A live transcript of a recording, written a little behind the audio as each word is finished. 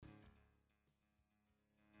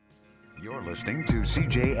You're listening to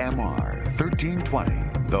CJMR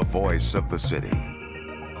 1320, the voice of the city.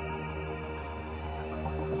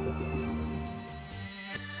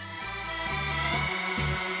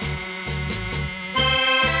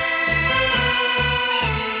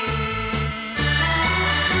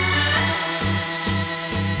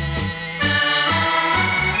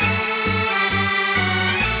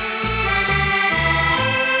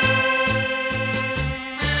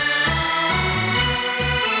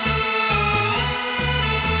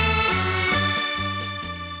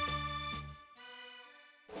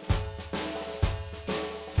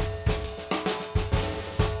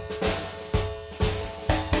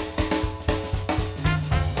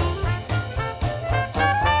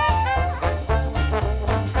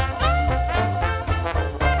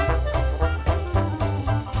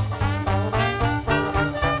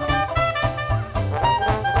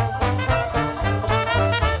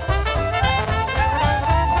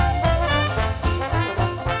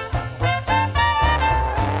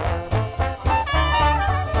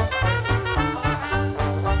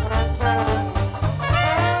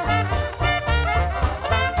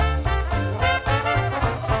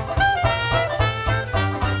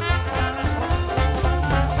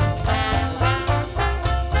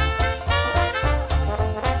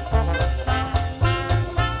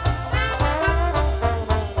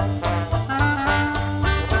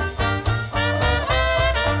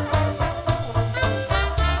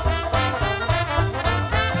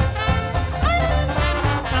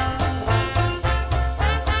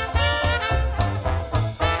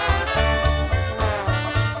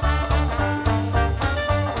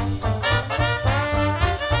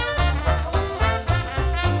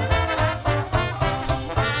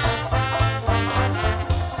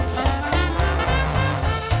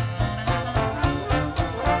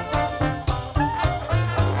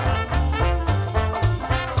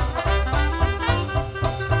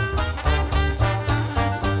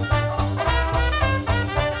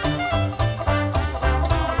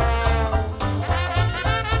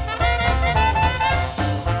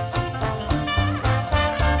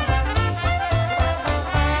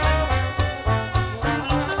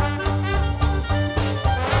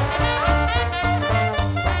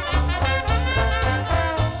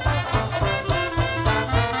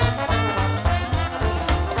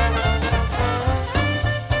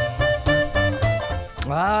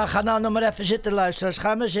 Ga nou nog maar even zitten, luisteraars.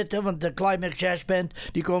 Ga maar zitten, want de Climax Jazz Band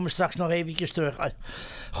die komen straks nog eventjes terug.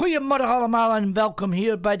 Goedemorgen allemaal en welkom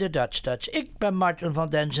hier bij de Dutch. Ik ben Martin van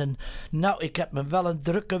Denzen. Nou, ik heb me wel een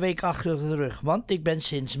drukke week achter de rug, want ik ben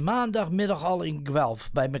sinds maandagmiddag al in Guelph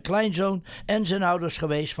bij mijn kleinzoon en zijn ouders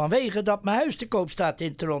geweest vanwege dat mijn huis te koop staat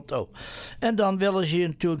in Toronto. En dan willen ze je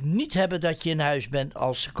natuurlijk niet hebben dat je in huis bent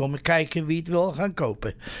als ze komen kijken wie het wil gaan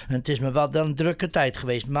kopen. En het is me wel dan een drukke tijd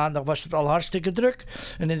geweest. Maandag was het al hartstikke druk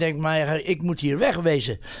en ik denk, maar ik moet hier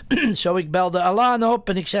wegwezen. Zo, ik belde Alana op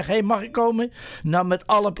en ik zeg, hey, mag ik komen? Nou, met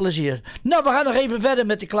alle plezier. Nou, we gaan nog even verder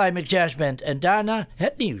met de Climax Jazz Band en daarna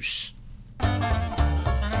het nieuws.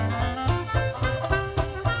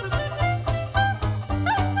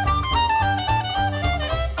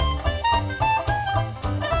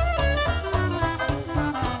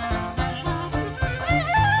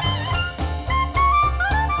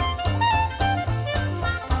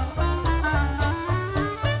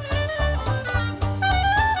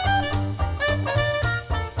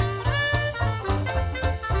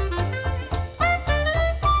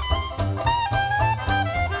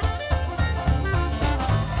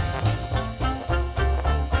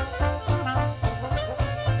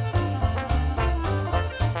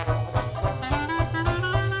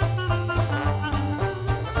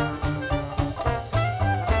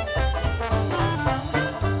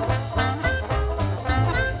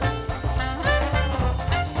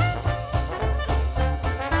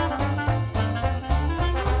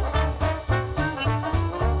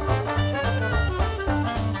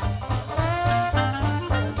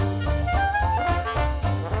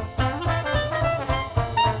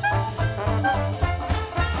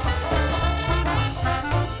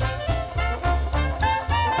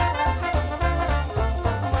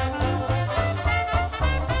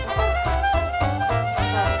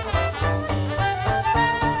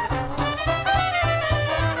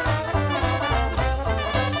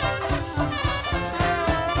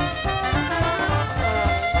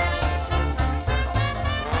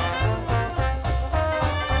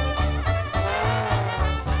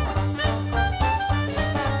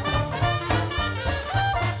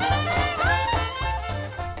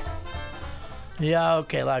 Ja,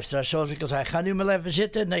 oké, luister. Zoals ik al zei, ga nu maar even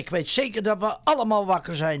zitten. Nee, ik weet zeker dat we allemaal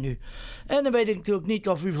wakker zijn nu. En dan weet ik natuurlijk niet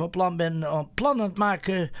of u van plan bent plan aan het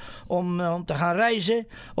maken om te gaan reizen.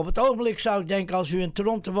 Op het ogenblik zou ik denken, als u in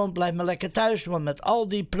Toronto woont, blijf maar lekker thuis. Want met al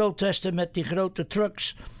die protesten met die grote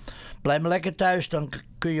trucks, blijf maar lekker thuis. Dan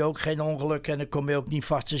kun je ook geen ongeluk en dan kom je ook niet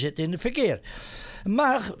vast te zitten in het verkeer.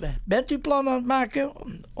 Maar bent u plan aan het maken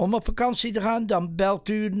om op vakantie te gaan, dan belt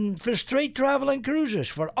u voor Straight Travel &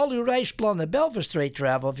 Cruises. Voor al uw reisplannen bel voor Straight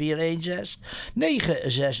Travel 416-969-8100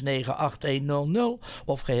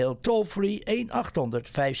 of geheel toll-free 1-800-565-9267.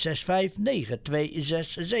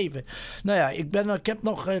 Nou ja,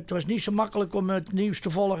 het was niet zo makkelijk om het nieuws te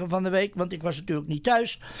volgen van de week, want ik was natuurlijk niet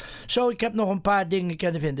thuis. Zo, ik heb nog een paar dingen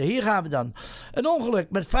kunnen vinden. Hier gaan we dan. Een ongeluk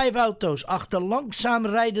met 5 auto's achter langzaam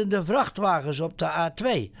rijdende vrachtwagens op de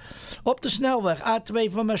A2. Op de snelweg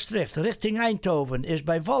A2 van Maastricht richting Eindhoven is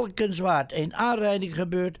bij Valkenswaard een aanrijding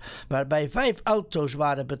gebeurd waarbij 5 auto's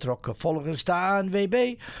waren betrokken. Volgens de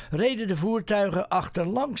ANWB reden de voertuigen achter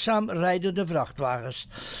langzaam rijdende vrachtwagens.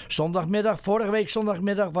 Vorige week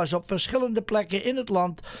zondagmiddag was op verschillende plekken in het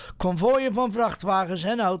land konvooien van vrachtwagens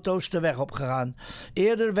en auto's de weg opgegaan.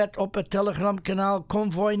 Eerder werd op het telegramkanaal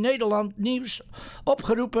Konvooi Nederland Nieuws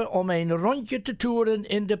opgeroepen om een rondje te toeren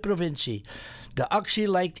in de provincie. De actie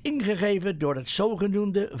lijkt ingegeven door het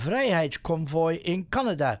zogenoemde Vrijheidsconvooi in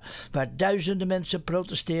Canada, waar duizenden mensen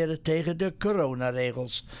protesteren tegen de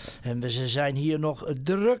coronaregels. En ze zijn hier nog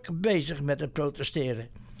druk bezig met het protesteren.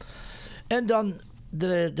 En dan,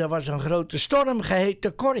 er was een grote storm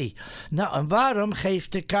geheten Corrie. Nou, en waarom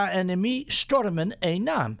geeft de KNMI stormen een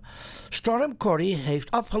naam? Storm Corrie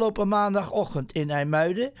heeft afgelopen maandagochtend in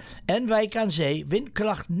IJmuiden en Wijk aan Zee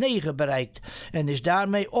windkracht 9 bereikt en is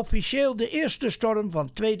daarmee officieel de eerste storm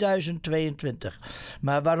van 2022.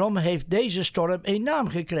 Maar waarom heeft deze storm een naam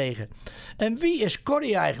gekregen? En wie is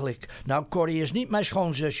Corrie eigenlijk? Nou, Corrie is niet mijn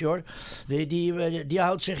schoonzusje hoor. Die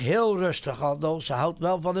houdt zich heel rustig, although ze houdt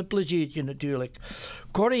wel van een pleziertje natuurlijk.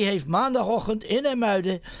 Corrie heeft maandagochtend in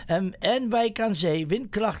IJmuiden en Wijk aan Zee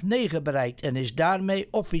windkracht 9 bereikt en is daarmee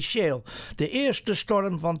officieel de eerste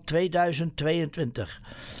storm van 2022.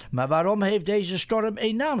 Maar waarom heeft deze storm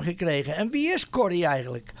een naam gekregen en wie is Corrie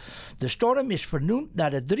eigenlijk? De storm is vernoemd naar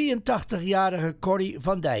de 83-jarige Corrie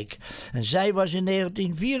van Dijk. En zij was in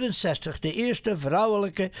 1964 de eerste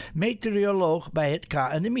vrouwelijke meteoroloog bij het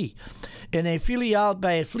KNMI. In een filiaal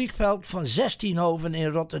bij het vliegveld van Zestienhoven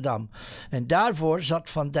in Rotterdam. En daarvoor zat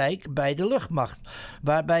Van Dijk bij de luchtmacht,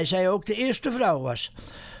 waarbij zij ook de eerste vrouw was.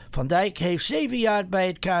 Van Dijk heeft 7 jaar bij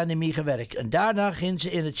het KNMI gewerkt en daarna ging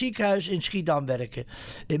ze in het ziekenhuis in Schiedam werken.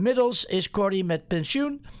 Inmiddels is Corrie met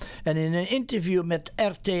pensioen en in een interview met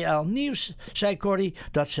RTL Nieuws zei Corrie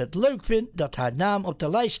dat ze het leuk vindt dat haar naam op de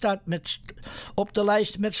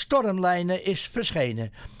lijst met stormlijnen is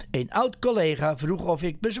verschenen. Een oud collega vroeg of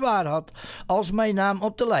ik bezwaar had als mijn naam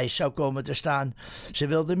op de lijst zou komen te staan. Ze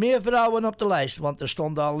wilde meer vrouwen op de lijst, want er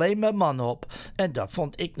stonden alleen maar mannen op. En dat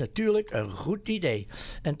vond ik natuurlijk een goed idee.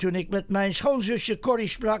 En toen ik met mijn schoonzusje Corrie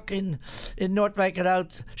sprak in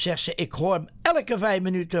Noordwijkerhout, zegt ze, ik hoor elke 5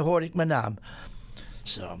 minuten hoor ik mijn naam.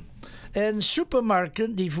 Zo. En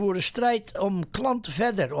supermarkten die voeren strijd om klant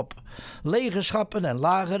verder op. Lege schappen en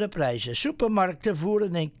lagere prijzen. Supermarkten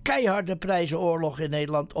voeren een keiharde prijzenoorlog in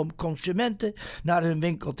Nederland om consumenten naar hun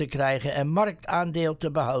winkel te krijgen en marktaandeel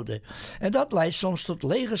te behouden. En dat leidt soms tot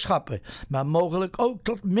lege schappen, maar mogelijk ook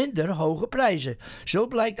tot minder hoge prijzen. Zo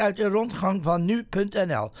blijkt uit een rondgang van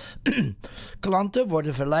nu.nl. Klanten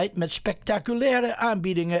worden verleid met spectaculaire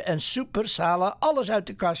aanbiedingen en supers halen alles uit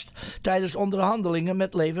de kast tijdens onderhandelingen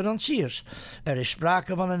met leveranciers. Er is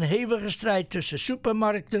sprake van een hevige strijd tussen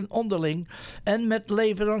supermarkten onderling en met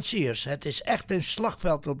leveranciers. Het is echt een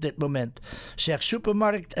slagveld op dit moment, zegt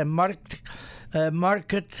supermarkt- en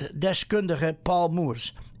marketdeskundige Paul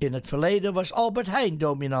Moers. In het verleden was Albert Heijn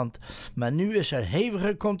dominant, maar nu is er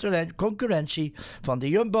hevige concurrentie van de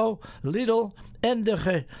Jumbo, Lidl en de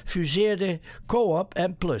gefuseerde Coop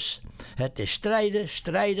en Plus. Het is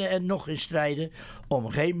strijden en nog eens strijden om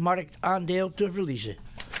geen marktaandeel te verliezen.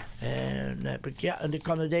 En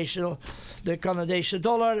de Canadese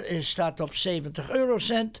dollar staat op 70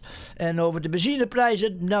 eurocent. En over de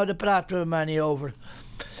benzineprijzen, nou daar praten we maar niet over.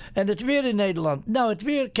 En het weer in Nederland. Nou, het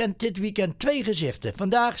weer kent dit weekend 2 gezichten.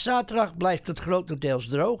 Vandaag, zaterdag, blijft het grotendeels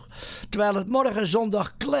droog, terwijl het morgen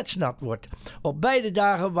zondag kletsnat wordt. Op beide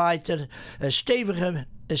dagen waait er een stevige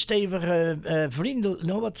stevige vrienden.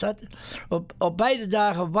 Nou, wat staat op beide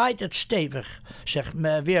dagen waait het stevig, zegt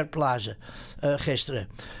Weerplaza gisteren.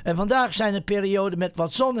 En vandaag zijn er perioden met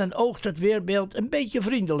wat zon en oogt het weerbeeld een beetje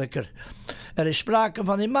vriendelijker. Er is sprake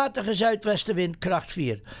van een matige zuidwestenwind, kracht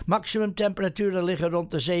 4. Maximumtemperaturen liggen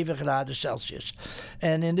rond de 7 graden Celsius.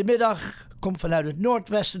 En in de middag komt vanuit het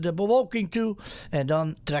noordwesten de bewolking toe en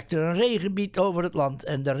dan trekt er een regengebied over het land.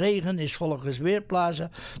 En de regen is volgens Weerplaza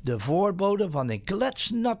de voorbode van een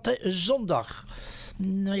kletsnatte zondag.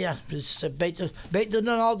 Nou ja, het is beter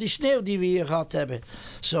dan al die sneeuw die we hier gehad hebben.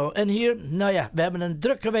 Zo, en hier, nou ja, we hebben een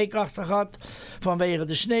drukke week achter gehad. Vanwege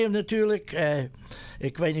de sneeuw natuurlijk.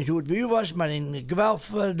 Ik weet niet hoe het bij u was, maar in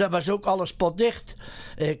Guelph, daar was ook alles potdicht.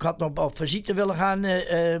 Ik had nog op visite willen gaan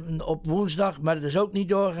op woensdag, maar dat is ook niet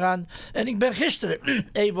doorgegaan. En ik ben gisteren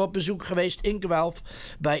even op bezoek geweest in Guelph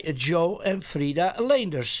bij Joe en Frida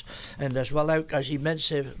Leenders. En dat is wel leuk als die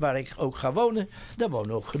mensen waar ik ook ga wonen, daar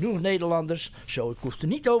wonen ook genoeg Nederlanders. Zo, ik hoef er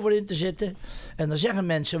niet over in te zitten. En dan zeggen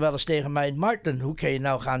mensen wel eens tegen mij, Martin, hoe kun je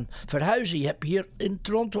nou gaan verhuizen? Je hebt hier in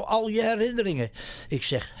Toronto al je herinneringen. Ik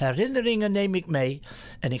zeg, herinneringen neem ik mee.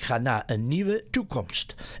 En ik ga naar een nieuwe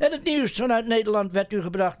toekomst. En het nieuws vanuit Nederland werd u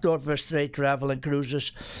gebracht door Verstraight Travel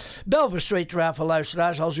Cruises. Bel Verstraight Travel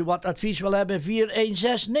luisteraars als u wat advies wil hebben. 416-969-8100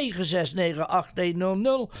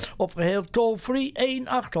 of geheel toll free 1-800-565-9267.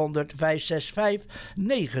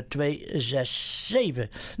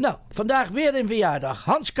 Nou, vandaag weer een verjaardag.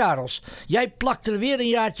 Hans Karels, jij plakt er weer een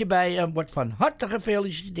jaartje bij en wordt van harte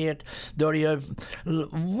gefeliciteerd door je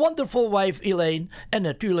wonderful wife Elaine en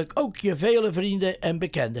natuurlijk ook je vele vrienden en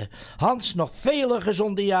bekenden. Hans, nog vele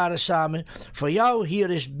gezonde jaren samen. Voor jou hier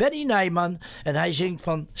is Benny Nijman en hij zingt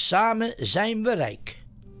van Samen zijn we rijk.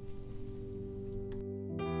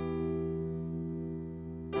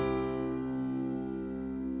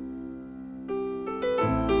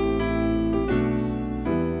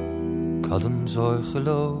 Ik had een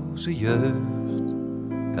zorgeloze jeugd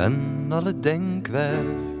en alle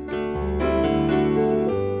denkwerk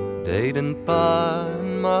deden pa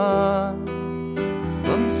en ma.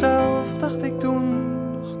 Vanzelf dacht ik toen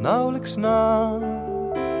nog nauwelijks na.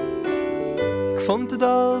 Ik vond het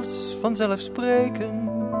als vanzelfsprekend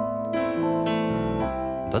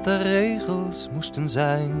dat er regels moesten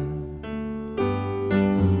zijn.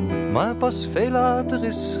 Maar pas veel later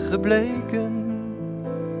is gebleken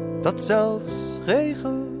dat zelfs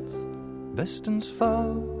regels best eens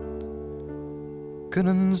fout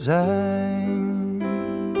kunnen zijn.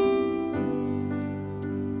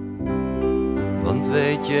 Want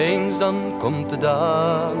weet je eens, dan komt de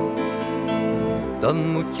dag,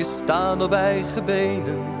 dan moet je staan op eigen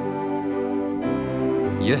benen.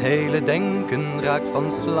 Je hele denken raakt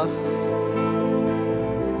van slag,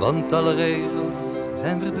 want alle regels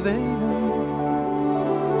zijn verdwenen.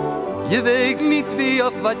 Je weet niet wie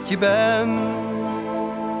of wat je bent,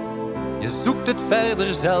 je zoekt het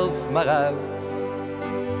verder zelf maar uit.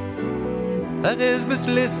 Er is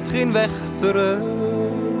beslist geen weg terug,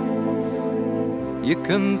 je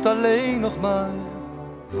kunt alleen nog maar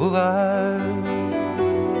vooruit.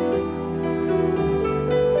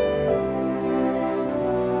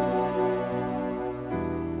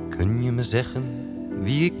 Kun je me zeggen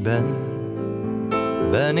wie ik ben?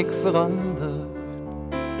 Ben ik veranderd?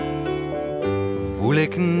 Voel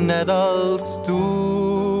ik net als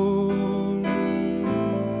toen?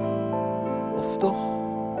 Of toch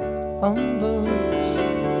anders?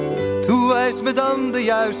 Toewijs me dan de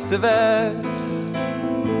juiste weg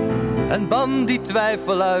en ban die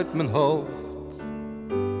twijfel uit mijn hoofd.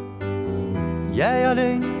 Jij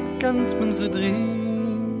alleen kent mijn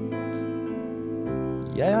verdriet,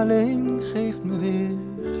 jij alleen geeft me weer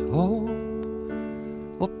hoop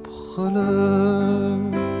op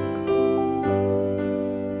geluk.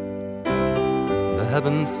 We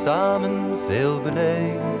hebben samen veel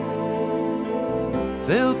beleefd,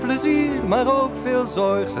 veel plezier, maar ook veel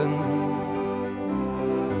zorgen.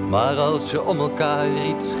 Maar als je om elkaar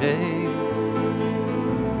iets geeft,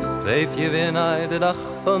 streef je weer naar de dag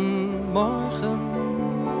van morgen.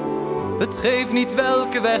 Het geeft niet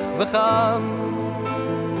welke weg we gaan,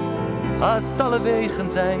 haast alle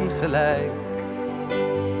wegen zijn gelijk.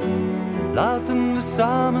 Laten we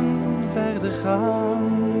samen verder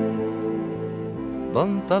gaan,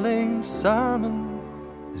 want alleen samen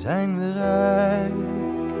zijn we rijk.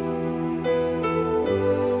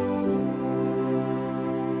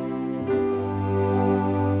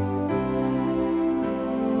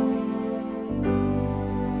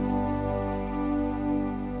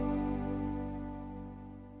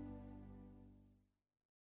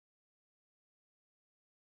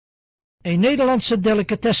 Een Nederlandse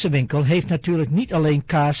delicatessenwinkel heeft natuurlijk niet alleen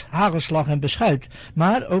kaas, hagelslag en beschuit,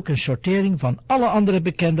 maar ook een sortering van alle andere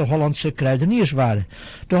bekende Hollandse kruidenierswaren.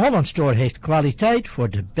 De Holland Store heeft kwaliteit voor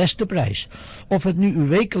de beste prijs. Of het nu uw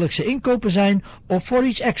wekelijkse inkopen zijn of voor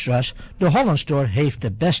iets extra's, de Holland Store heeft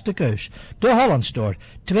de beste keus. De Holland Store,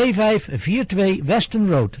 2542 Weston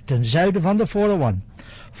Road, ten zuiden van de 401.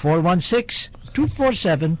 416-247-8659.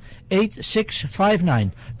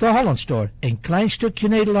 De Holland Store, een klein stukje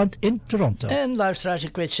Nederland in Toronto. En luisteraars,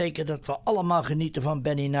 ik weet zeker dat we allemaal genieten van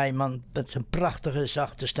Benny Nijman met zijn prachtige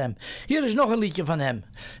zachte stem. Hier is nog een liedje van hem.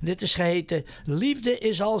 Dit is geheten Liefde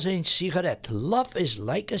is als een sigaret. Love is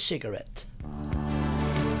like a cigarette.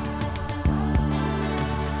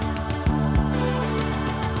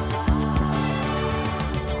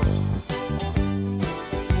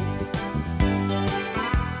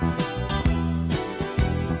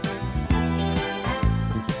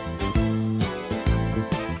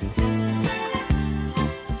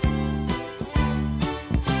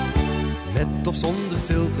 Met of zonder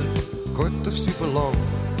filter, kort of super lang.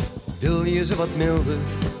 Wil je ze wat milder,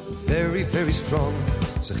 very very strong.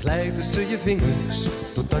 Ze glijdt tussen je vingers,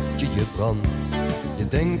 totdat je je brandt. Je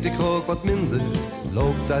denkt ik rook wat minder,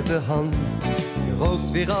 loopt uit de hand. Je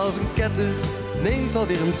rookt weer als een ketter, neemt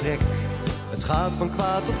alweer een trek. Het gaat van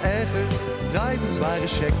kwaad tot erger, draait een zware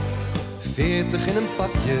check. 40 in een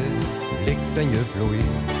pakje, likt en je vloei.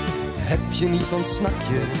 Heb je niet, dan snak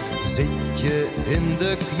je, zit je in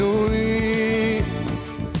de knoei.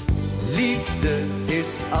 Liefde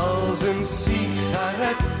is als een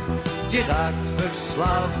sigaret. Je raakt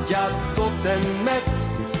verslaafd, ja tot en met.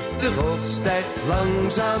 De rook stijgt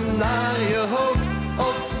langzaam naar je hoofd.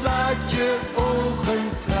 Of laat je ogen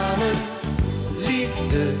tranen.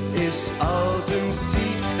 Liefde is als een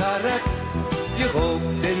sigaret. Je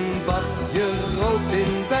rookt in bad, je rookt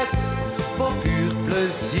in bed. Voor puur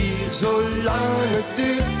plezier, zolang het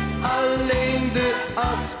duurt. Alleen de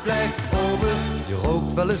as blijft over. Je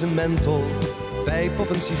rookt wel eens een menthol, pijp of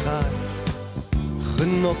een sigaar.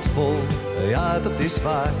 Genotvol, ja dat is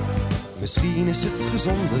waar. Misschien is het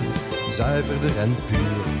gezonder, zuiverder en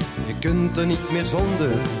puur. Je kunt er niet meer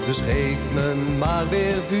zonder, dus geef me maar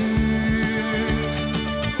weer vuur.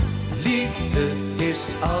 Liefde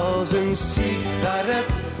is als een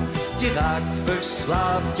sigaret. Je raakt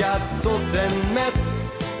verslaafd, ja tot en met.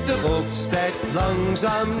 De rook stijgt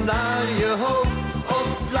langzaam naar je hoofd.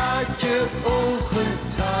 Of laat je ogen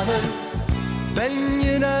tranen. Ben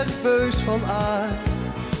je nerveus van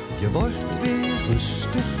aard? Je wordt weer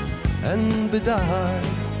rustig en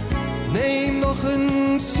bedaard. Neem nog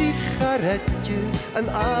een sigaretje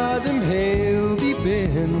en adem heel diep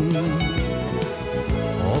in.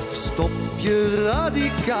 Of stop je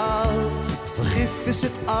radicaal, vergif is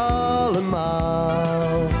het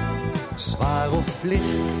allemaal. Zwaar of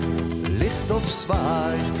licht, licht of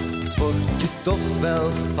zwaar, het wordt je toch wel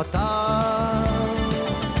fataal.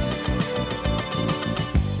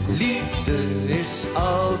 Liefde is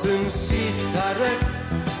als een sigaret.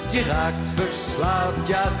 Je raakt verslaafd,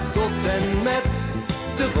 ja tot en met.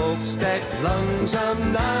 De rook stijgt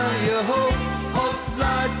langzaam naar je hoofd. Of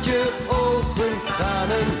laat je ogen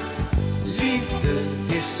tranen. Liefde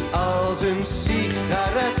is als een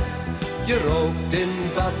sigaret. Je rookt in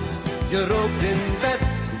bad, je rookt in bed.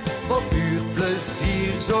 Voor puur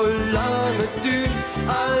plezier, zolang het duurt.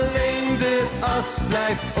 Alleen de as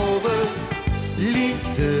blijft over.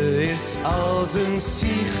 Liefde is als een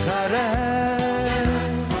sigaret.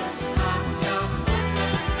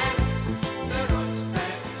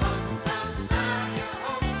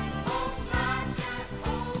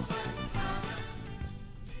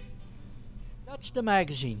 Dutch the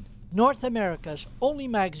Magazine, North America's only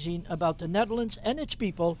magazine about the Netherlands and its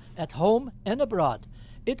people at home and abroad.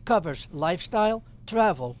 It covers lifestyle,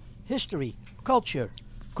 travel, history, culture,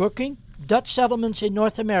 cooking, Dutch settlements in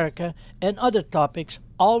North America, and other topics,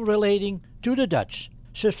 all relating to the Dutch.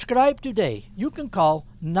 Subscribe today. You can call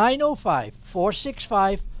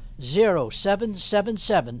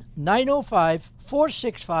 905-465-0777,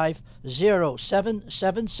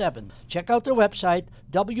 905-465-0777. Check out their website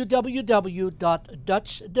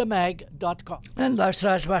www.dutchthemag.com. En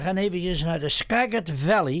luisteraars, we gaan even naar de Skagit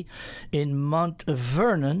Valley in Mount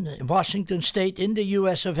Vernon, Washington State in de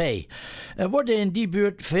US of A. Er worden in die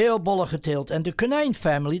buurt veel bollen geteeld en de Konijn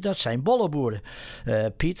family, dat zijn bollenboeren.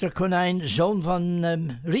 Pieter Konijn, zoon van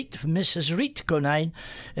Riet, Mrs. Riet Konijn,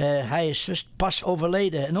 hij is just pas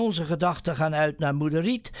overleden. En onze gedachten gaan uit naar moeder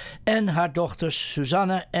Riet en haar dochters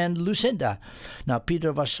Susanne en Lucinda. Nou,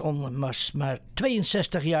 Pieter was maar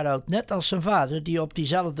 62 jaar oud, net als zijn vader, die op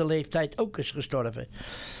diezelfde leeftijd ook is gestorven.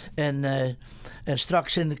 En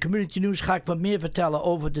straks in de Community News ga ik wat meer vertellen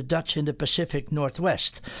over de Dutch in de Pacific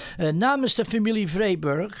Northwest. Namens de familie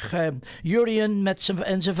Vreeburg, Jurien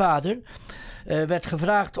en zijn vader, werd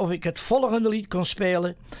gevraagd of ik het volgende lied kon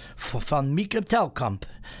spelen van Mieke Telkamp.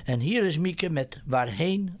 En hier is Mieke met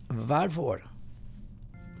Waarheen, Waarvoor.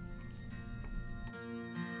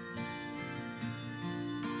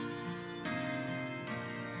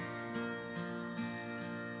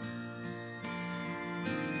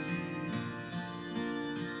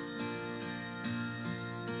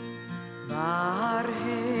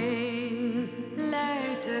 Waarheen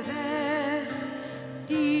leidt de weg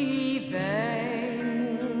die wij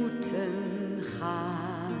moeten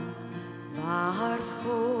gaan?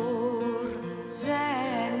 Waarvoor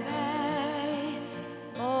zijn wij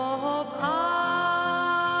op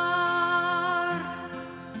aard?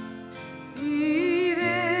 Wie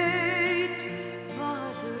weet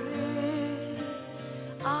wat er is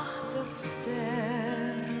achter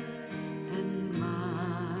ster en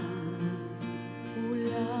maan? Hoe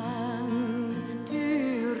lang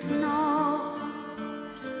duurt nog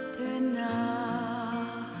de nacht?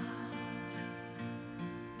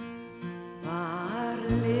 Waar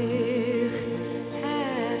ligt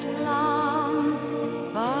het land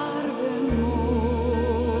waar we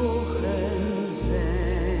mogen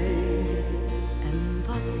zijn? En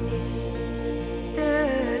wat is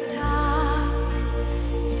de taak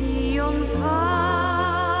die ons wacht?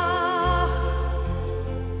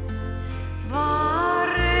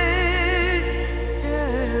 Waar is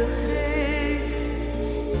de geest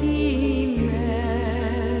die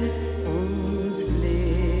met ons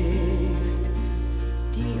leeft,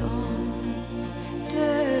 die ons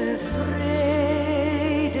de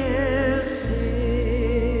vrede geeft?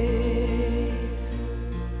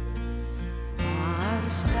 Waar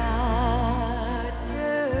staat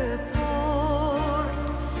de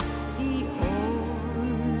poort die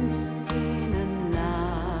ons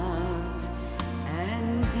binnenlaat en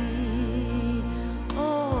die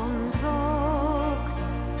ons ook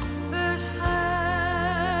beschermt?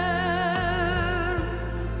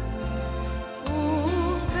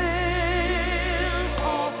 Hoeveel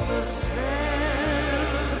offers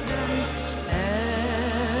werden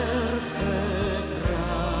er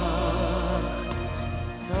gebracht?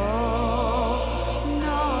 Toch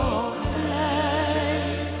nog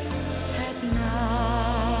blijft het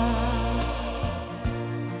nacht.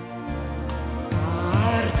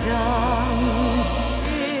 Maar dan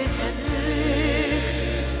is het licht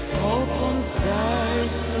op ons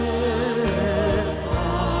duistere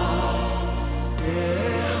pad. De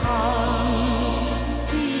hand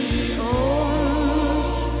die ons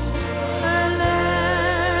geleidt.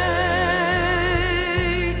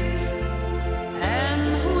 En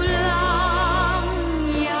hoe lang,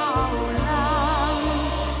 jouw lang,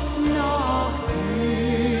 nog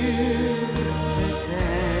duurt de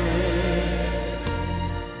tijd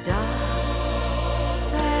dat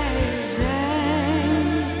wij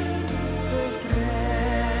zijn bevrijd?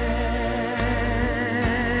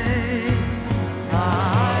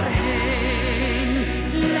 Waarheen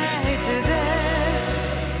leidt de weg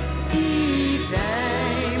die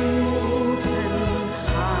wij moeten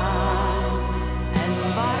gaan?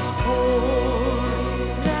 En waarvoor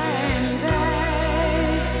zijn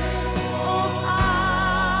wij op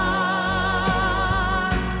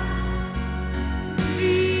aard?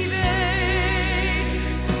 Wie weet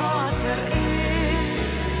wat er is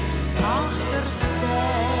achter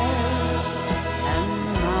ster en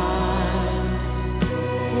maan?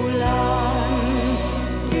 Hoe lang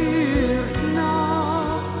duurt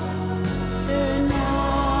nog de nacht?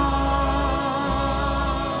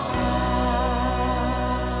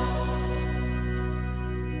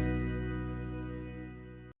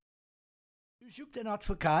 U zoekt een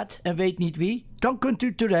advocaat en weet niet wie? Dan kunt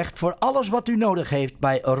u terecht voor alles wat u nodig heeft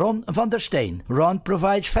bij Ron van der Steen. Ron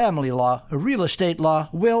provides family law, real estate law,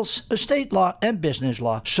 wills, estate law and business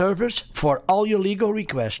law. Service for all your legal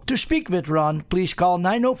requests. To speak with Ron, please call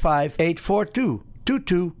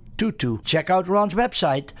 905-842-2222. Check out Ron's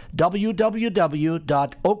website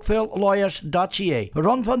www.oakvillelawyers.ca.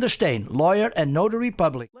 Ron van der Steen, lawyer and notary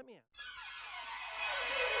public.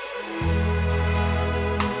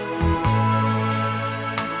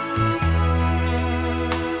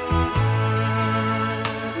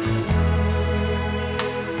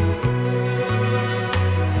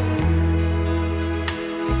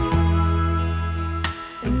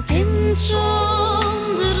 Een kind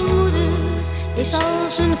zonder moeder is als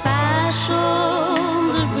als een vaas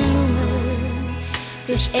zonder bloemen. Het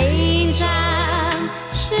is eenzaam,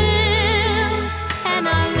 stil en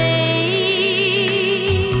alleen.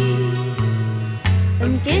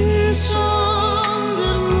 Een kind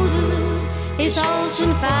zonder moeder is als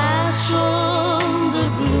een vaas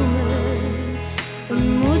zonder bloemen.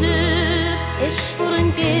 Een moeder is voor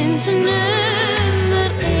een kind zijn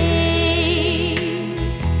nummer 1.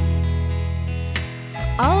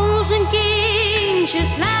 Als een kindje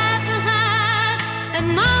slapen gaat, een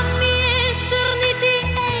mammy is er niet die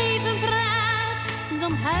even praat,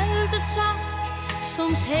 dan huilt het zacht,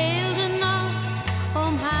 soms heel de nacht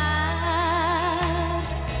om haar.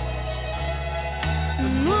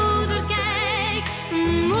 Moeder kijkt,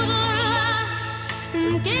 moeder lacht,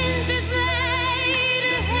 een kind is blij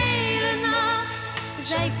de hele nacht.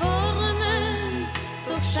 Zij vormen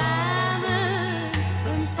toch samen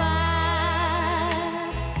een paar.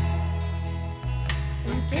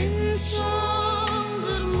 Een kind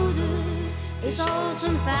zonder moeder is als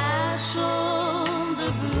een vaas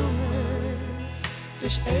zonder bloemen. Het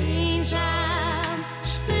is eenzaam,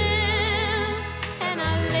 stil en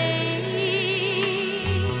alleen.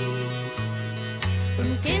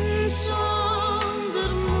 Een kind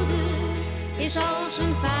zonder moeder is als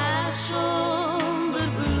een vaas zonder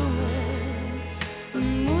bloemen.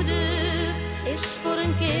 Een moeder is voor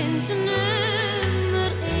een kind zijn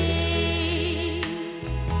nummer 1.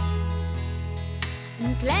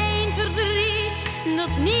 Een klein verdriet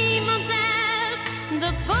dat niemand telt,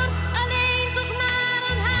 dat wordt alleen toch maar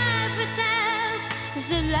aan haar verteld.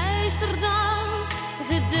 Ze luistert dan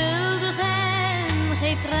geduldig en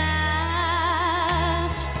geeft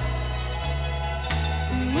raad.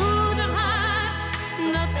 Moederhart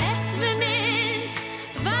dat echt bemint,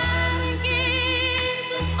 waar een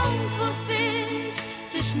kind een antwoord vindt.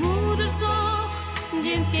 Het is moeder toch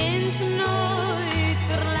die een kind nooit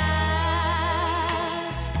verlaat.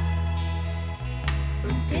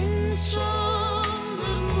 Een kind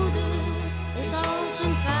zonder moeder is als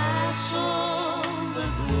een vaas zonder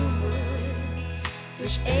bloemen. Het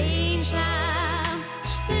is eenzaam,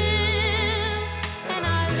 stil en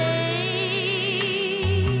alleen.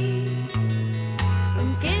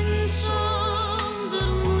 Een kind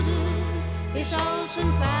zonder moeder is als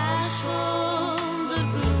een vaas zonder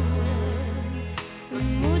bloemen.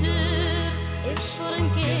 Een moeder is voor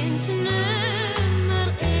een kind zijn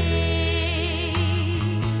nummer 1.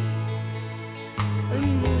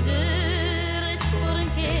 Een moeder is voor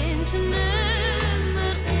een kind zijn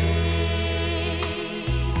nummer 1.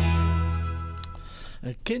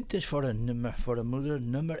 Een kind is voor een moeder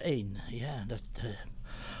nummer 1. Ja, dat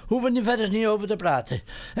hoeven we niet verder niet over te praten.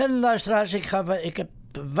 En luisteraars, ik heb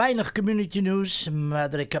weinig community news,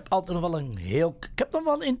 maar ik heb altijd nog wel ik heb nog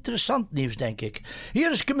wel interessant nieuws, denk ik.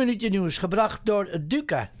 Hier is community news, gebracht door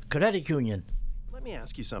Duca Credit Union. Let me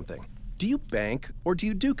ask you something. Do you bank or do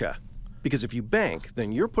you Duca? Because if you bank,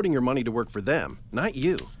 then you're putting your money to work for them, not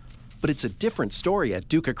you. But it's a different story at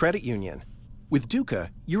Duca Credit Union. With Duca,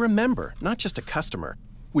 you're a member, not just a customer,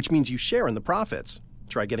 which means you share in the profits.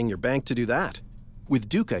 Try getting your bank to do that. With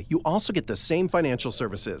Duca, you also get the same financial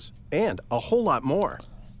services and a whole lot more.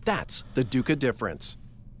 That's the Duca difference.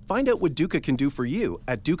 Find out what Duca can do for you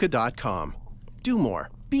at Duca.com. Do more,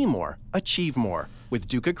 be more, achieve more with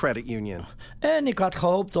Duca Credit Union. En ik had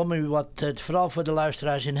gehoopt om u vooral voor de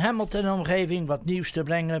luisteraars in Hamilton en omgeving, wat nieuws te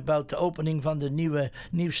brengen about de opening van de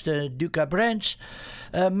nieuwste Duca branch.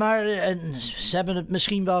 Maar ze hebben het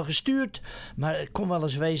misschien wel gestuurd, maar het kon wel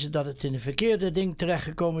eens wezen dat het in een verkeerde ding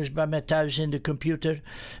terechtgekomen is bij mij thuis in de computer.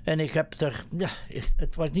 En ik heb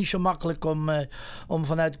het was niet zo makkelijk om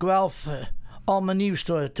vanuit Guelph al mijn nieuws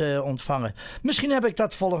te ontvangen. Misschien heb ik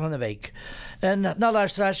dat volgende week. En nou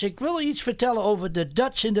luisteraars, ik wil iets vertellen over de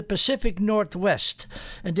Dutch in the Pacific Northwest.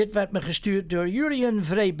 En dit werd me gestuurd door Jurien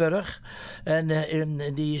Vreeburg. En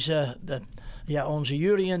die is, onze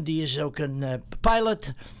Jurien, die is ook een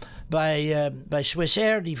pilot bij Swiss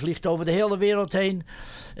Air. Die vliegt over de hele wereld heen.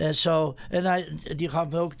 Die gaf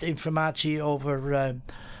me ook de informatie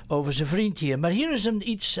over zijn vriend hier. Maar hier is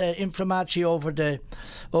iets informatie over de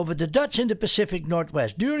Dutch in the Pacific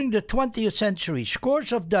Northwest. During the 20th century,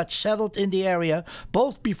 scores of Dutch settled in the area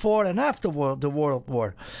both before and after the World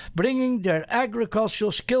War, bringing their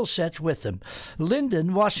agricultural skill sets with them.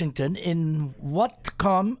 Linden, Washington, in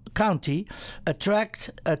Whatcom County,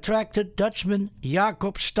 attracted Dutchman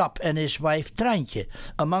Jacob Stap and his wife Treintje,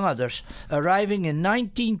 among others, arriving in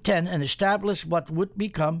 1910 and established what would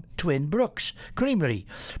become Twin Brooks Creamery,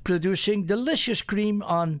 producing delicious cream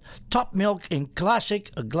on top milk in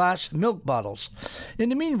classic glass milk bottles. In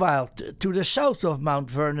the meanwhile, to the south of Mount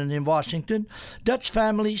Vernon in Washington, Dutch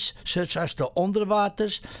families such as the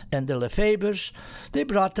Onderwaters and the Lefebvres, they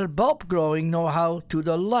brought their bulb growing know-how to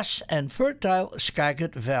the lush and fertile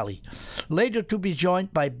Skagit Valley, later to be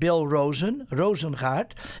joined by Bill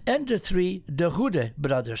Rosengaard, and the three De Goede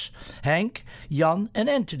brothers, Hank, Jan, and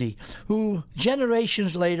Anthony, who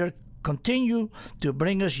generations later continue to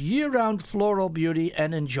bring us year-round floral beauty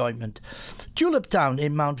and enjoyment. Tulip Town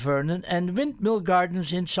in Mount Vernon and Windmill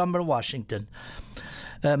Gardens in Summer, Washington.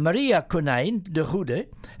 Maria Konijn De Goede,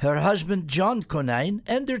 her husband John Konijn,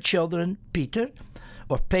 and their children Peter,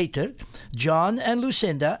 John, and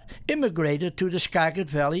Lucinda immigrated to the Skagit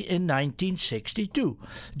Valley in 1962,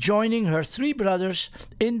 joining her three brothers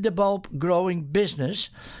in the bulb growing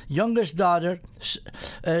business. Youngest daughter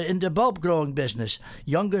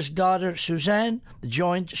Suzanne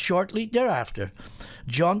joined shortly thereafter.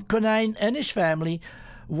 John Konijn and his family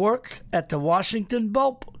worked at the Washington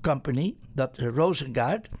Bulb Company, dat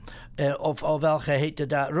Rosengaard, ofwel geheten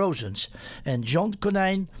daar Rosens. And John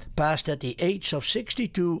Konijn passed at the age of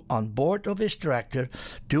 62 on board of his tractor,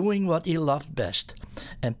 doing what he loved best.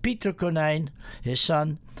 And Peter Konijn, his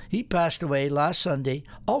son, he passed away last Sunday,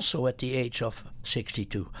 also at the age of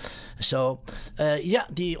 62.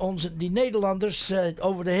 Die Nederlanders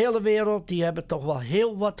over de hele wereld, die hebben toch wel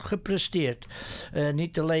heel wat gepresteerd.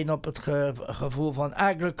 Niet alleen op het gevoel van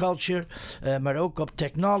agriculture, maar ook op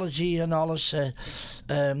technology en alles.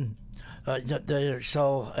 Er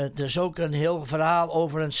is ook een heel verhaal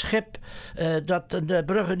over een schip dat de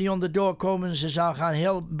bruggen niet onderdoor komen. Ze zou gaan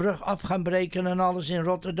heel brug af gaan breken en alles in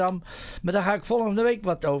Rotterdam. Maar daar ga ik volgende week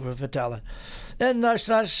wat over vertellen. En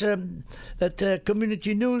luisteraars, het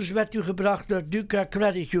community news werd u gebracht door Duca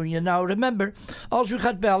Credit Union. Nou, remember, als u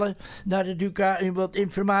gaat bellen naar de Duca en wilt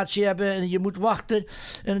informatie hebben en je moet wachten.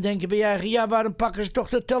 En dan denk je bij je eigen, ja, waarom pakken ze toch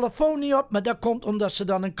de telefoon niet op? Maar dat komt omdat ze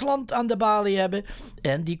dan een klant aan de balie hebben.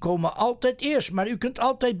 En die komen altijd eerst. Maar u kunt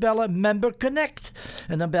altijd bellen Member Connect.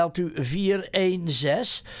 En dan belt u 416-223-8502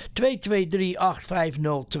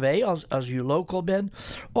 als u local bent.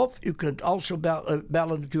 Of u kunt also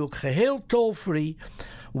bellen natuurlijk geheel toll-free 1-806-900-3822.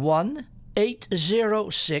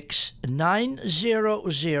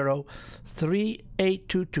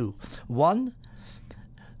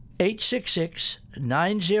 1-866-900-3822.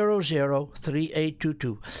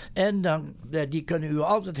 En dan, die kunnen u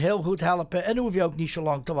altijd heel goed helpen. En dan hoef je ook niet zo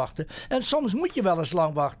lang te wachten. En soms moet je wel eens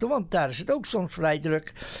lang wachten, want daar is het ook soms vrij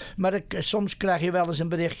druk. Maar soms krijg je wel eens een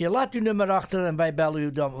berichtje. Laat uw nummer achter en wij bellen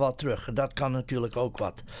u dan wel terug. Dat kan natuurlijk ook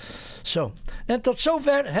wat. Zo. En tot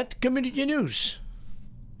zover het Community News.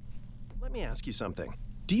 Let me ask you something.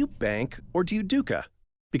 Do you bank or do you Duca?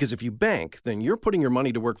 Because if you bank, then you're putting your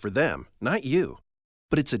money to work for them, not you.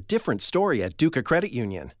 But it's a different story at Duca Credit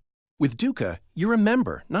Union. With Duca, you're a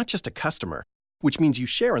member, not just a customer, which means you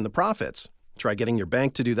share in the profits. Try getting your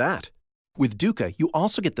bank to do that. With Duca, you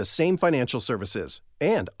also get the same financial services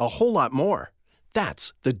and a whole lot more.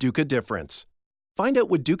 That's the Duca difference. Find out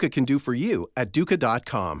what Duca can do for you at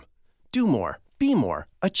Duca.com. Do more, be more,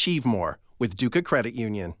 achieve more with Duca Credit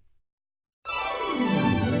Union.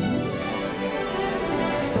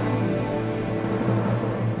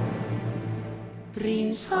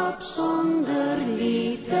 Vriendschap zonder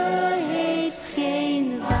liefde heeft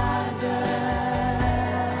geen waarde.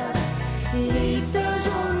 Liefde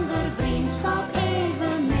zonder vriendschap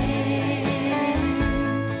evenmin.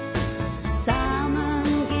 Samen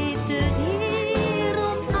geeft het hier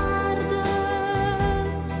op aarde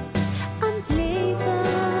aan het leven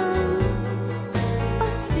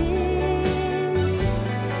pas zin.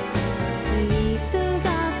 Liefde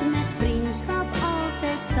gaat met vriendschap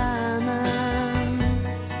altijd samen.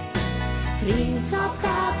 Vriendschap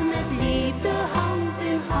gaat met liefde hand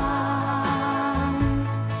in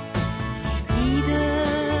hand.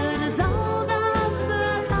 Ieder zal dat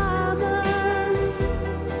beamen.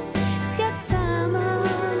 Het schept samen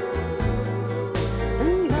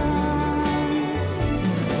een band.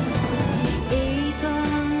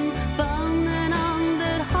 Even van een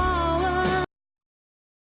ander houden.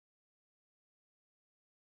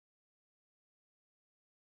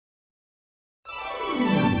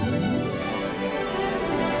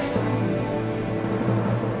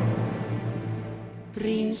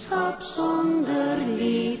 Vriendschap zonder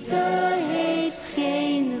liefde heeft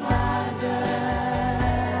geen waarde.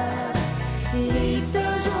 Liefde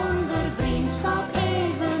zonder vriendschap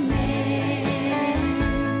evenmin.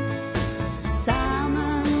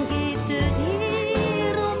 Samen geeft het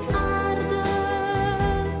hier op aarde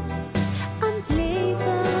aan het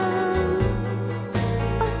leven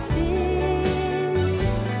pas zin.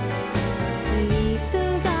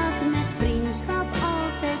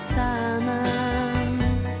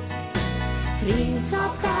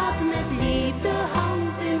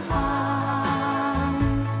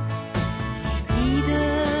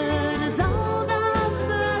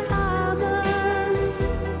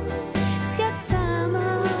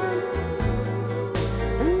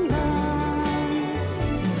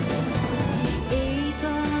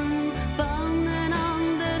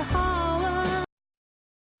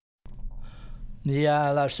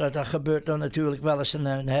 Ja, luister, dat gebeurt dan natuurlijk wel eens. En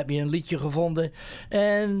dan heb je een liedje gevonden.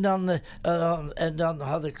 En dan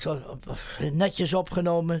had ik het netjes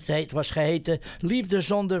opgenomen. Het was geheten Liefde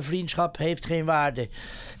zonder vriendschap heeft geen waarde.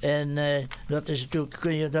 En dat is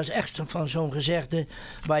natuurlijk, dat is echt van zo'n gezegde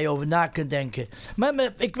waar je over na kunt denken. Maar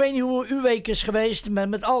ik weet niet hoe uw week is geweest. Maar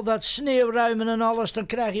met al dat sneeuwruimen en alles, dan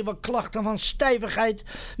krijg je wat klachten van stijvigheid.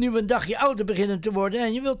 Nu we een dagje ouder beginnen te worden.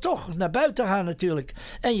 En je wilt toch naar buiten gaan natuurlijk.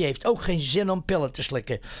 En je heeft ook geen zin om pillen te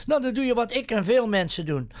slikken. Nou, dan doe je wat ik en veel mensen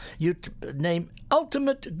doen. Je neemt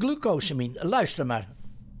Ultimate Glucosamine. Luister maar.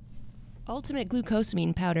 Ultimate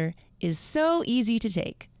Glucosamine powder is so easy to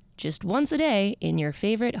take. Just once a day in your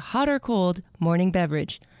favorite hot or cold morning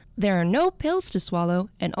beverage. There are no pills to swallow,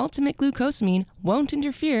 and Ultimate Glucosamine won't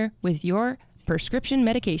interfere with your prescription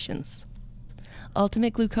medications.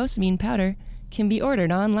 Ultimate Glucosamine powder can be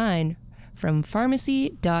ordered online from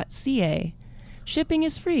pharmacy.ca. Shipping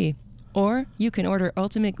is free, or you can order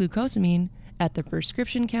Ultimate Glucosamine at the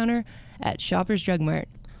prescription counter at Shoppers Drug Mart.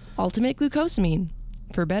 Ultimate Glucosamine,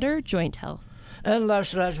 for better joint health. En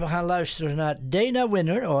luisteraars, we gaan luisteren naar Dana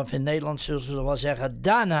Winner, of in Nederlands zullen ze wel zeggen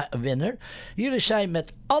Dana Winner. Hier is zij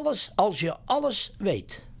met Alles als je alles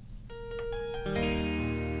weet.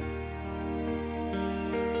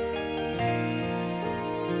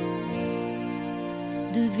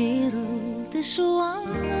 De wereld is zo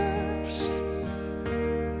anders,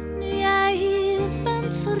 nu jij hier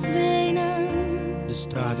bent verdwenen. De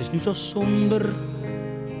straat is nu zo somber,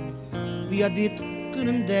 wie had dit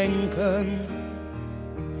kunnen denken?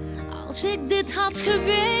 Als ik dit had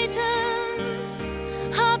geweten,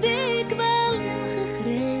 had ik wel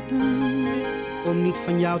ingegrepen. Om niet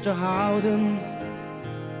van jou te houden,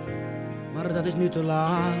 maar dat is nu te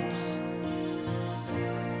laat.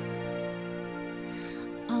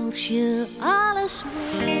 Als je alles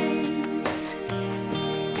weet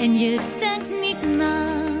en je denkt niet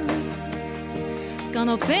na, kan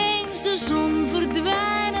opeens de zon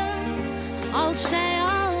verdwijnen als zij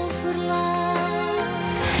jou verlaat.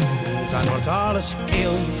 Dan wordt alles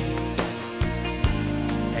kil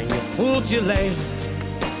en je voelt je leeg.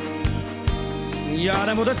 Ja,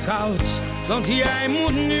 dan wordt het koud, want jij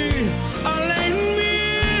moet nu alleen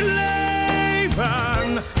meer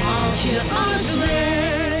leven. Als je alles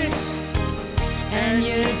weet en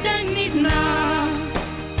je denkt niet na,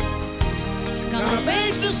 kan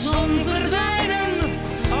opeens de zon verdwijnen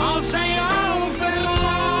als zij jou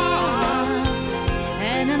verlaat.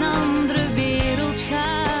 En een andere wereld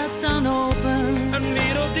gaat dan open. Een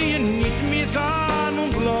wereld die je niet meer kan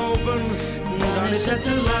ontlopen. Dan is het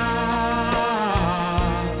te laat.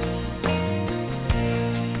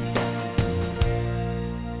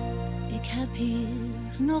 Ik heb hier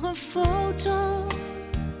nog een foto,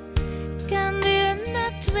 kende je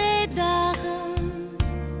net 2 dagen.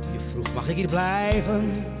 Je vroeg, mag ik hier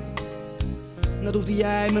blijven? Dat hoefde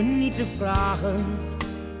jij me niet te vragen.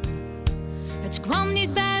 Het kwam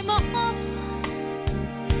niet bij me op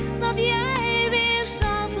dat jij weer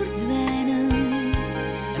zou verdwijnen.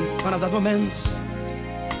 En vanaf dat moment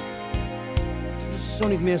de zon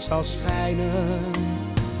niet meer zal schijnen.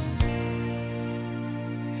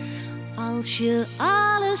 Als je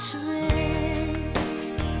alles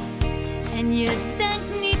weet en je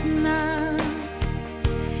denkt niet na,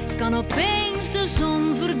 kan opeens de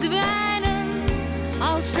zon verdwijnen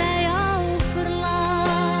als zij jou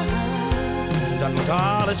verlaat. Dan wordt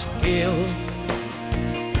alles kil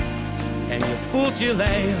en je voelt je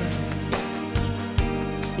leeg.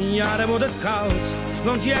 Ja, dan wordt het koud,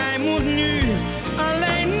 want jij moet nu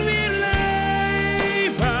alleen weer leven.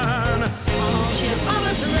 Als je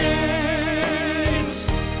alles weet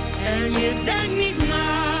en je denkt niet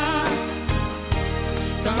na,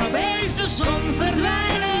 kan opeens de zon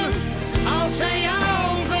verdwijnen als zij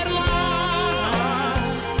jou verlaat.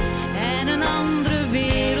 En een andere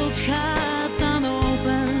wereld gaat dan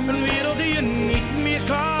open. Een wereld die je niet meer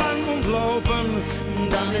kan ontlopen.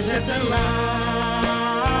 Dan is het te laat.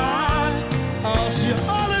 Als je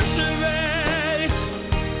alles weet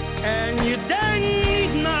en je denkt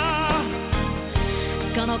niet na,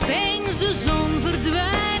 Kan opeens de zon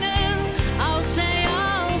verdwijnen als zij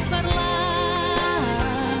jou verlaat.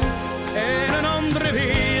 en een andere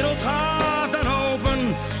wereld gaat dan open.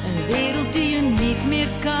 Een wereld die je niet meer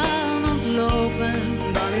kan ontlopen.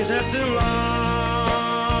 Dan is het te laat.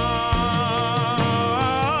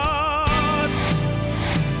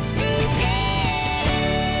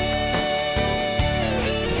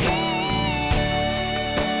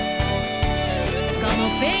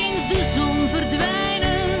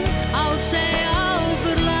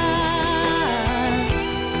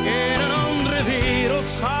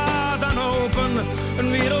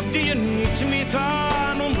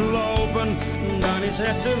 is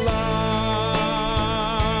het te laat.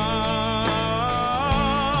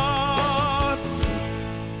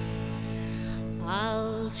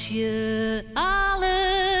 Als je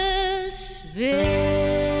alles weet.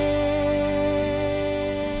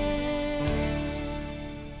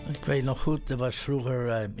 Ik weet nog goed, er was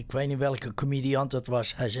vroeger, ik weet niet welke comediant het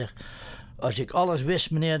was. Hij zegt, als ik alles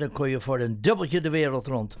wist meneer, dan kon je voor een dubbeltje de wereld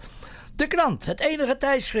rond. De Krant, het enige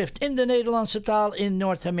tijdschrift in de Nederlandse taal in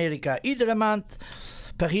Noord-Amerika. Iedere maand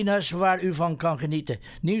pagina's waar u van kan genieten.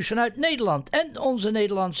 Nieuws vanuit Nederland en onze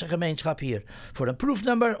Nederlandse gemeenschap hier. Voor een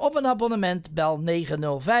proefnummer of een abonnement bel 905-465-0777.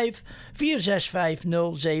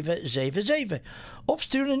 Of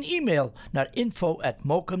stuur een e-mail naar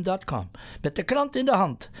info@mokum.com. Met de krant in de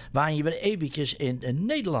hand waan je weer eventjes in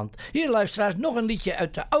Nederland. Hier luisteraars nog een liedje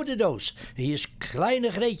uit de oude doos. Hier is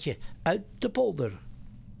Kleine Greetje uit de polder.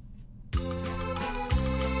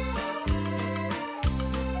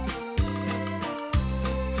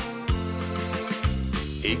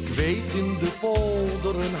 Ik weet in de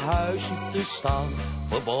polder een huisje te staan,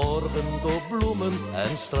 verborgen door bloemen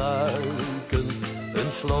en struiken.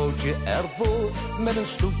 Een slootje ervoor met een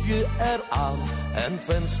stoepje eraan en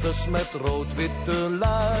vensters met rood-witte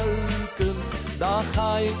luiken. Daar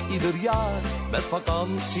ga ik ieder jaar met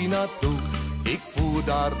vakantie naartoe. Ik voer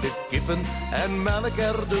daar de kippen en melk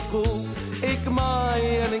er de koe. Ik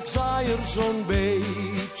maai en ik zaai er zo'n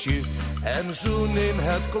beetje en zoen in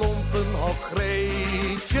het klompenhok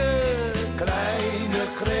Greetje. Kleine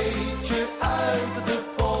Greetje uit de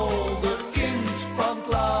polder, kind van het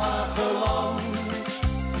lage land.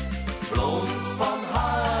 Blond van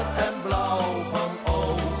haar en blauw van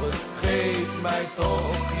ogen, geef mij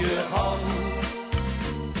toch je hand.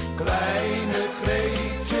 Kleine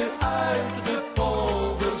Greetje uit de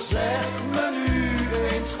polder, zeg me nu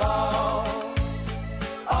eens gauw.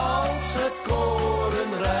 Als het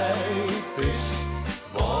koren rijp is,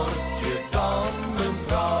 word je dan een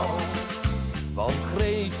vrouw. Want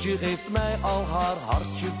Greetje heeft mij al haar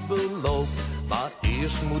hartje beloofd, maar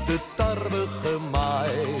eerst moet de tarwe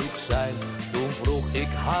gemaaid zijn. Toen vroeg ik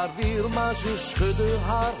haar weer, maar ze schudde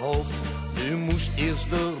haar hoofd. Nu moest eerst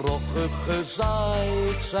de rogge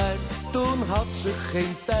gezaaid zijn. Toen had ze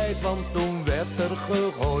geen tijd, want toen werd er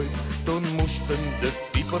gegooid. Toen moesten de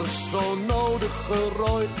piepers zo nodig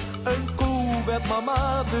gerooid. Een koe werd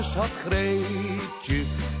mama, dus had Greetje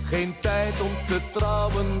geen tijd om te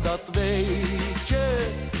trouwen, dat weet je.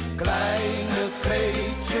 Kleine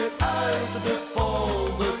Greetje uit de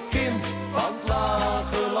polder, kind van het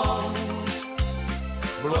lage land.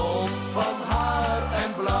 Blond van haar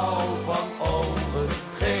en blauw van ogen,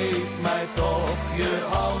 geef mij toch je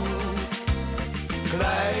hand.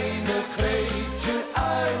 Kleine Greetje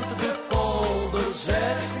uit de polder,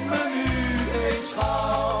 zeg me nu eens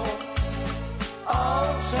gauw.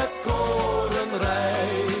 Als het koren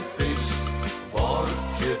rijp is,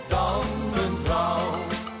 word je dan een vrouw.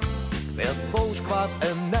 Ik werd boos, kwaad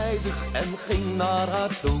en nijdig en ging naar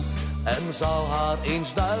haar toe en zou haar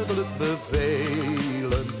eens duidelijk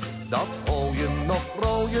bevelen dat hooien nog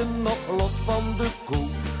rooien, nog lot van de koe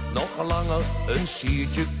nog langer een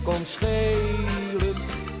siertje kon schelen.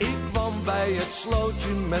 Ik kwam bij het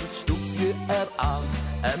slootje met het stoepje eraan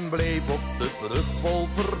en bleef op de brug vol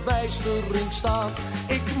verbijstering staan.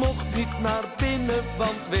 Ik mocht niet naar binnen,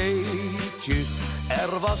 want weet je,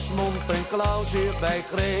 er was mond en klauwzeer bij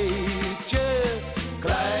Greetje.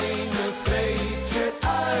 Kleine Greetje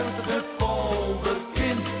uit de polder,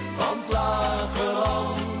 kind van het lage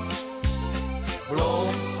land.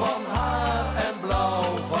 Blond van haar en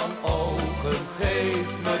blauw van ogen, geef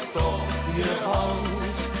me toch je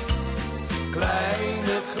hand.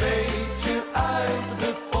 Kleine Greetje uit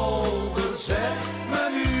de polder, zeg me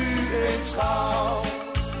nu eens gauw.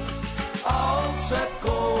 Als het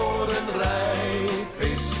koren rijp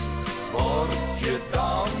is, word je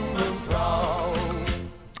dan een vrouw.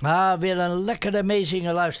 Ah, weer een lekkere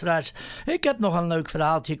meezingen, luisteraars. Ik heb nog een leuk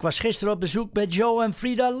verhaaltje. Ik was gisteren op bezoek bij Joe en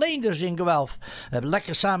Frida Leenders in Gewelf. We hebben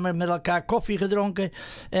lekker samen met elkaar koffie gedronken.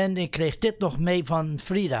 En ik kreeg dit nog mee van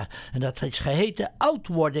Frida. En dat is geheten oud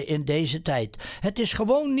worden in deze tijd. Het is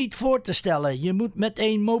gewoon niet voor te stellen. Je moet met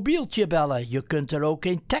een mobieltje bellen. Je kunt er ook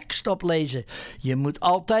geen tekst op lezen. Je moet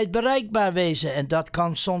altijd bereikbaar wezen. En dat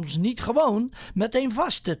kan soms niet gewoon met een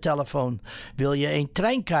vaste telefoon. Wil je een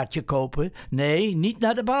treinkaartje kopen? Nee, niet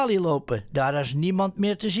naar de balie lopen. Daar is niemand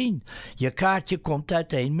meer te zien. Je kaartje komt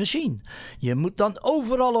uit een machine. Je moet dan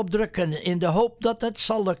overal op drukken in de hoop dat het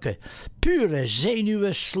zal lukken. Pure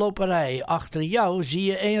zenuwensloperij, achter jou zie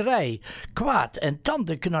je een rij. Kwaad en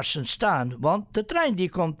tandenknarsen staan, want de trein die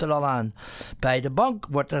komt er al aan. Bij de bank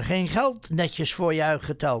wordt er geen geld netjes voor je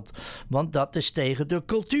uitgeteld, want dat is tegen de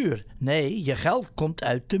cultuur. Nee, je geld komt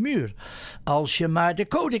uit de muur. Als je maar de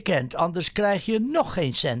code kent, anders krijg je nog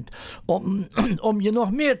geen cent. Om je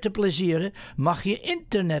nog meer te plezieren, mag je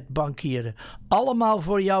internetbankieren. Allemaal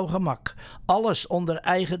voor jouw gemak. Alles onder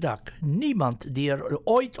eigen dak. Niemand die er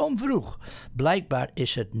ooit om vroeg. Blijkbaar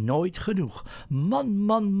is het nooit genoeg. Man,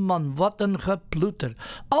 man, man, wat een geploeter.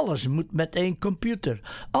 Alles moet met één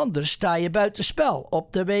computer. Anders sta je buitenspel.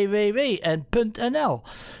 Op de www.nl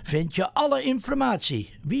vind je alle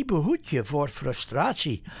informatie. Wie behoedt je voor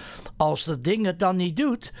frustratie? Als dat ding het dan niet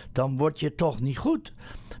doet, dan word je toch niet goed.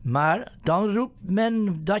 Maar dan roept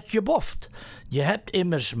men dat je boft. Je hebt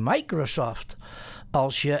immers Microsoft.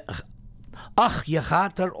 Je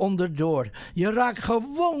gaat er onderdoor. Je raakt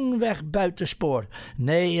gewoonweg buitenspoor.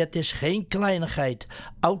 Nee, het is geen kleinigheid.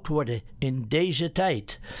 Oud worden in deze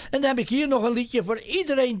tijd. En dan heb ik hier nog een liedje voor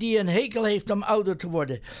iedereen die een hekel heeft om ouder te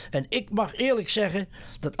worden. En ik mag eerlijk zeggen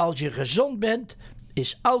dat als je gezond bent,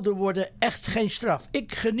 is ouder worden echt geen straf.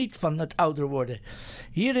 Ik geniet van het ouder worden.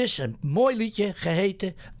 Hier is een mooi liedje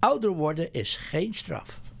geheten Ouder worden is geen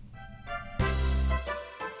straf.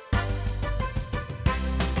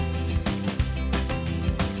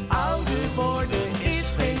 Ouder worden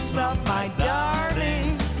is geen straf, my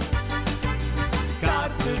darling.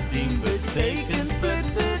 Carpe diem betekent pluk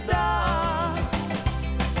de dag.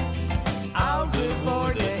 Ouder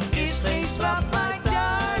worden is geen straf, my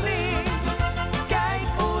darling. Kijk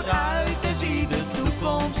vooruit en zie de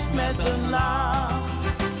toekomst met een lach.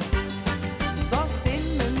 Het was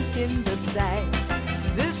in mijn kindertijd,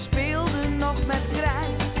 we speelden nog met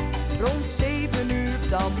krijt. Rond 7 uur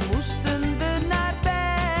dan moesten we naar bed.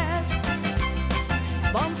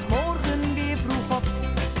 Want morgen weer vroeg op,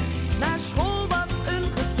 naar school wat een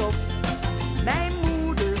getop. Mijn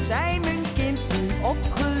moeder zei mijn kind nu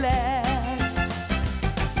opgelet.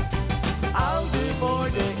 Ouder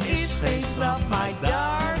worden is geen straf, my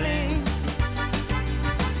darling.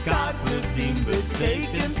 Carpe diem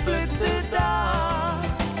betekent pluk de dag.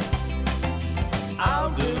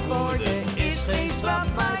 Ouder worden is geen straf,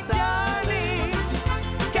 my darling.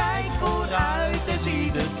 Kijk vooruit en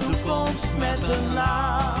zie de toekomst met een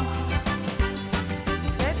lach.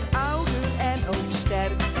 Werd ouder en ook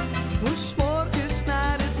sterk, moest morgens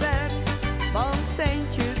naar het werk. Want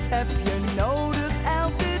centjes heb je nodig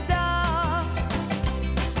elke dag.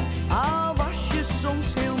 Al was je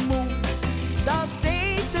soms heel moe, dat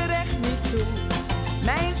deed er echt niet toe.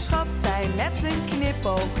 Mijn schat zei net een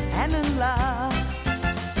knipoog en een lach.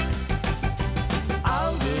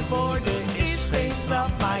 Ouder worden is geen straf,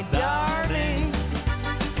 my darling.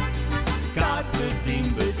 Carpe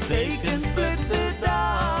diem betekent pluk de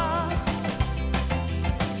dag.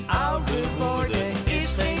 Ouder worden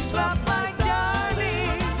is geen straf, my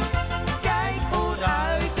darling. Kijk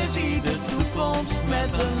vooruit en zie de toekomst met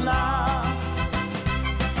een lach.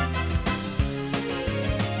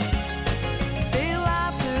 Veel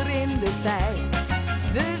later in de tijd,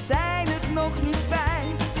 we zijn het nog niet kwijt.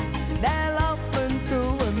 Wel af en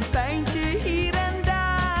toe een pijntje hier en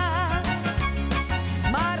daar.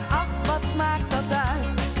 Maar ach, wat maakt dat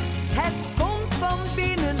uit? Het komt van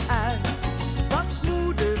binnenuit. Wat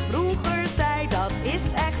moeder vroeger zei, dat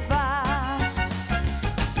is echt waar.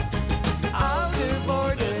 Ouder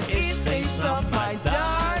worden is geen straf, my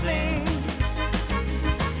darling.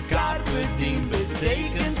 Carpe diem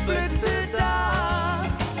betekent pluk de dag.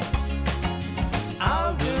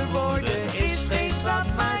 Ouder worden is geen straf,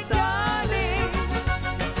 my darling.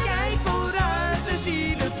 Kijk vooruit en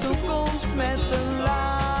zie de toekomst met een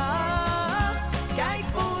lach. Kijk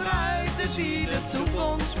vooruit en zie de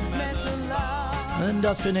toekomst met een lach. En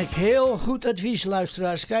dat vind ik heel goed advies,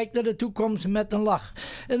 luisteraars. Kijk naar de toekomst met een lach.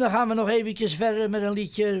 En dan gaan we nog eventjes verder met een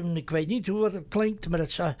liedje. Ik weet niet hoe het klinkt, maar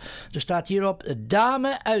er staat hierop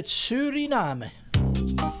Dame uit Suriname.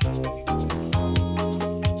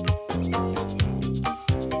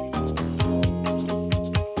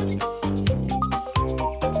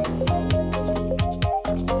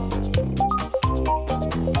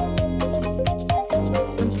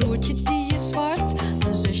 Mijn broertje die is zwart,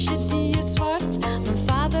 mijn zusje die is zwart. Mijn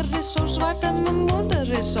vader is zo zwart en mijn moeder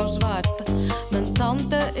is zo zwart. Mijn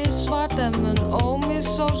tante is zwart en mijn oom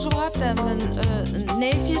is zo zwart. En mijn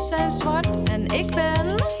neefjes zijn zwart en ik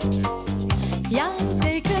ben... Ja,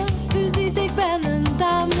 zeker, u ziet ik ben een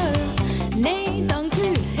dame. Nee, dank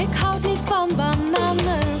u, ik houd niet van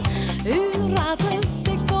bananen. U raadt het,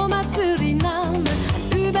 ik kom uit Suriname.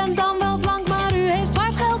 En u bent dan wel blank, maar u heeft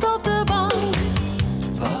zwart geld op de bank.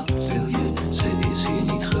 Wat wil je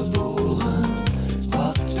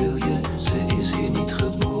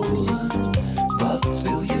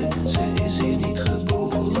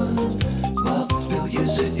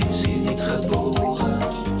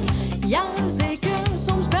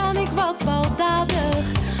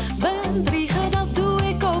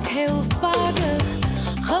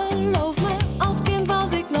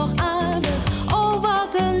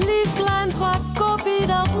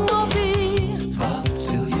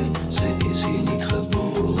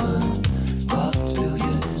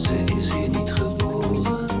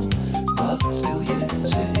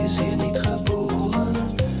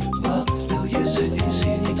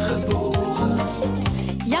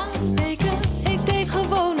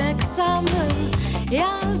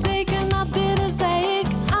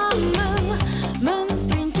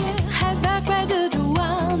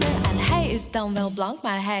dan wel blank,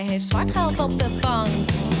 maar hij heeft zwart geld op de bank.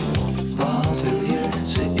 Wat wil je?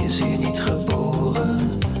 Ze is hier niet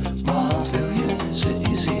geboren. Wat wil je? Ze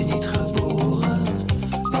is hier niet geboren.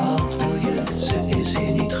 Wat wil je? Ze is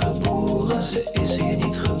hier niet geboren. Ze is hier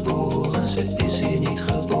niet geboren. Ze is hier niet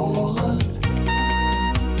geboren.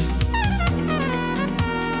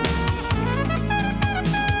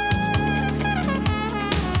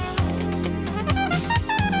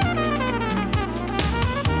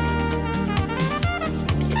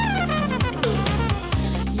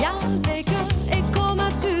 Ja, zeker, ik kom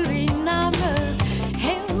uit Suriname.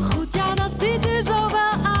 Heel goed, ja, dat ziet u zo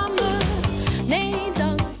wel aan me. Nee,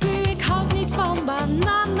 dank u, ik hou niet van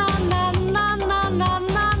bananen.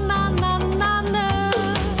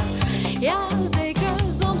 Ja, zeker,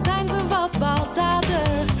 soms zijn ze wat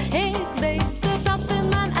baldadig. Ik weet het, dat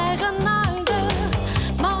vindt mijn eigen aardig.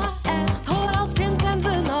 Maar echt, hoor, als kind zijn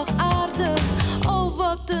ze nog aardig. Oh,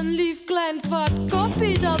 wat een lief klein zwart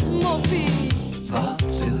koppie, dat moppie. Wat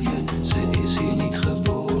wil je? Ze is hier niet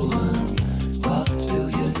geboren. Wat wil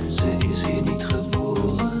je? Ze is hier niet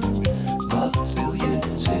geboren. Wat wil je?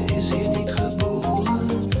 Ze is hier niet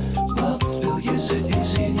geboren. Wat wil je? Ze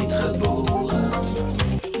is hier niet geboren.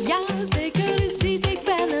 Ja, zeker, u ziet, ik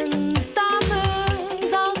ben een dame.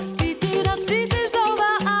 Dat ziet u zo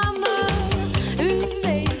wel aan me. U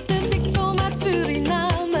weet het, ik kom uit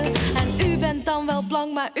Suriname. En u bent dan wel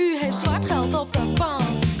blank, maar u heeft zwart geld op de bank.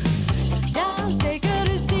 Ja,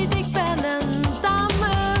 zeker, u ziet, ik ben een dame.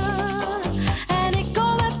 En ik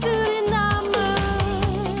kom uit Suriname.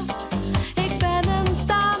 Ik ben een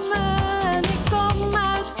dame en ik kom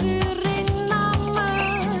uit Suriname.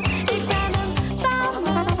 Ik ben een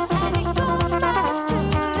dame en ik kom uit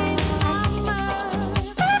Suriname.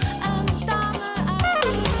 Een dame uit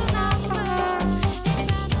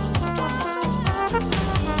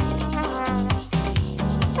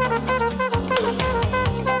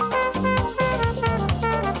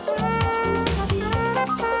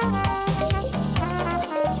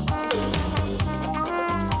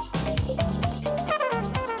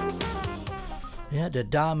Ja, de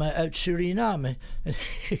dame uit Suriname.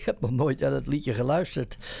 Ik heb nog nooit naar dat liedje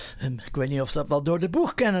geluisterd. Ik weet niet of dat wel door de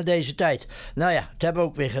boeg kennen deze tijd. Nou ja, dat hebben we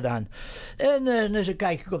ook weer gedaan. En dan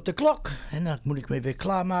kijk ik op de klok. En dan moet ik me weer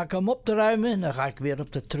klaarmaken om op te ruimen. En dan ga ik weer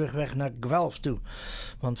op de terugweg naar Guelph toe.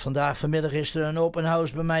 Want vanmiddag is er een open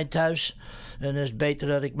house bij mij thuis. En het is beter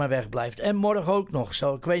dat ik maar wegblijf. En morgen ook nog.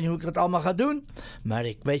 Zo, ik weet niet hoe ik dat allemaal ga doen. Maar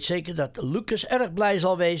ik weet zeker dat Lucas erg blij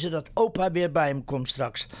zal wezen dat opa weer bij hem komt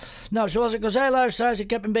straks. Nou, zoals ik al zei, luisteraars, ik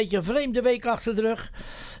heb een beetje een vreemde week achter de rug.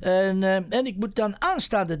 En ik moet dan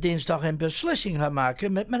aanstaande dinsdag een beslissing gaan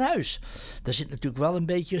maken met mijn huis. Daar zit natuurlijk wel een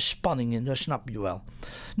beetje spanning in, dat snap je wel.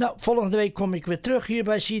 Nou, volgende week kom ik weer terug hier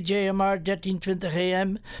bij CJMR 1320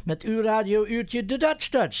 AM met uw radio-uurtje de Dutch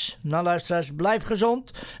Touch. Nou, luisteraars, blijf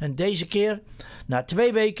gezond. En deze keer, na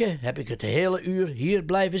 2 weken, heb ik het hele uur hier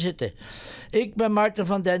blijven zitten. Ik ben Martin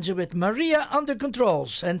van Denzen with Maria on the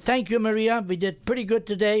controls. And thank you, Maria. We did pretty good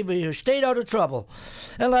today. We stayed out of trouble.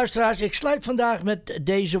 En luisteraars, ik sluit vandaag met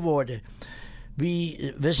deze woorden.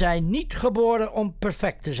 We zijn niet geboren om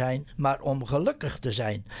perfect te zijn, maar om gelukkig te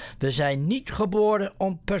zijn. We zijn niet geboren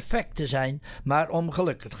om perfect te zijn, maar om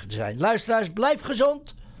gelukkig te zijn. Luisteraars, blijf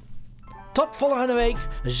gezond. Tot volgende week.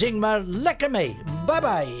 Zing maar lekker mee. Bye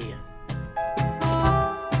bye.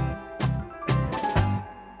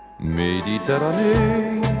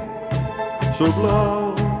 Mediterranee, zo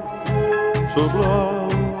blauw, zo blauw.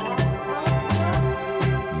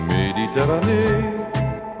 Mediterranee,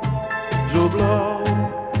 zo blauw,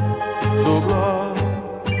 zo blauw.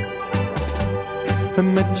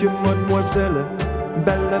 Met je mademoiselle,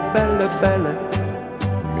 belle, belle, belle.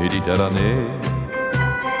 Mediterranee,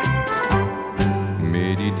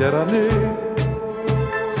 Mediterranee,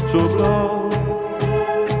 zo blauw,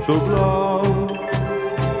 zo blauw.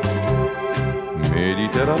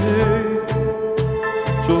 Mediterranee,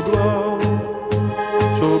 zo blauw,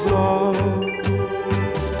 zo blauw.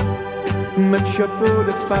 Met chapeau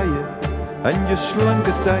de paille en je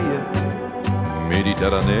slanke taille.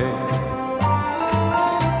 Mediterranee,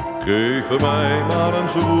 geef mij maar een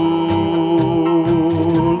zwoele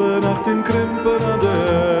nacht in Krimpen aan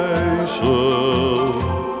de IJssel.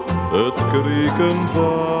 Het krieken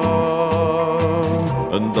van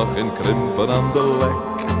een dag in Krimpen aan de Lek.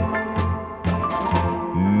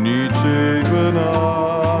 Niet 7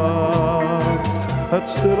 nacht, het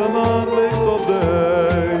stille maanlicht op de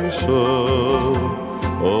IJssel.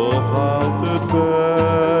 Of houdt het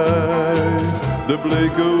bij de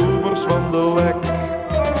bleke oevers van de Lek?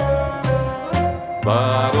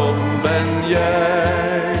 Waarom ben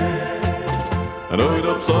jij nooit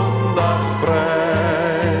op zondag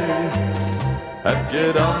vrij?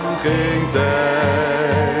 je dan geen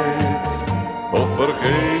tijd? Of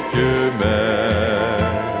vergeet je mij?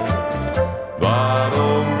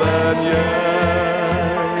 Waarom ben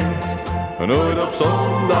jij nooit op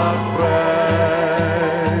zondag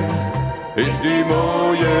vrij? Is die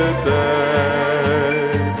mooie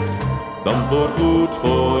tijd dan voorgoed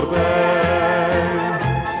voorbij?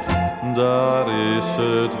 Daar is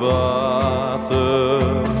het water,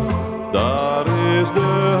 daar is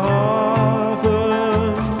de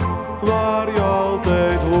haven, waar je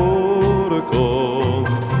altijd horen kon,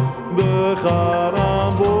 we gaan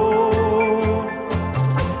aan boord.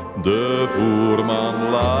 De voerman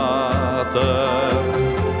laat er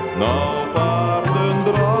nou paarden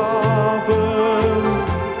draven,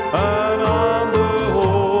 en aan de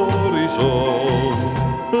horizon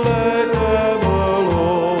leidt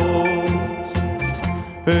Emmeloord.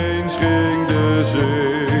 Eens ging de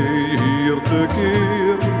zee hier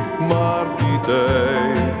tekeer, maar die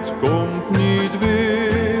tijd komt niet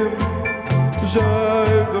weer.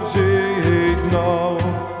 Zuiderzee heet nou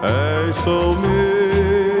IJsselmeer.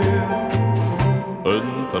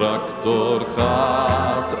 Een tractor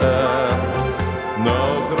gaat er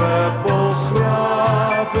nou greppels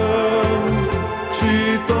graven. Ik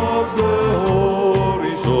zie tot de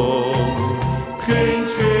horizon geen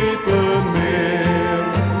schepen meer.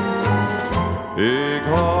 Ik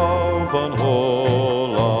hou van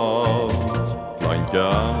Holland, landje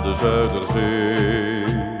aan de Zuiderzee.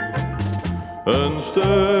 Een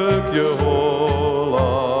stukje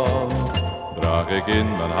Holland draag ik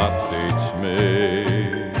in mijn hart steeds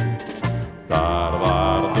mee. Daar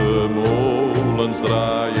waar de molens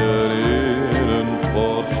draaien in een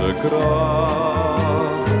forse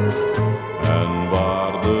kracht, en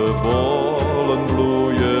waar de bollen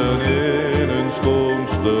bloeien in hun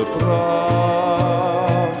schoonste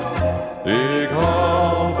pracht. Ik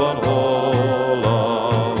hou van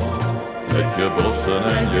Holland, met je bossen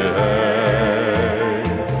en je hei,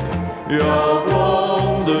 jouw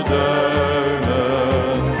blonde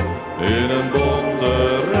duinen in een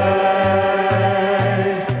bonte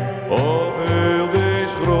rij. Op heel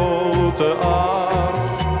deze grote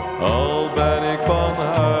aard, al ben ik van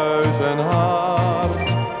huis en haard,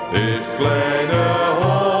 is het kleine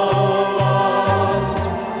Holland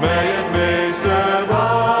mij het meeste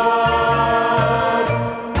waard.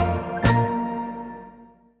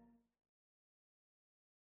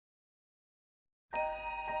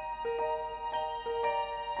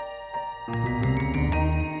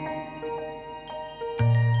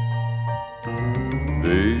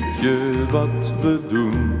 Weet je wat we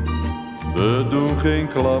doen? We doen geen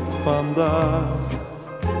klap vandaag.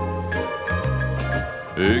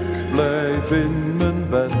 Ik blijf in mijn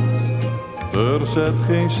bed, verzet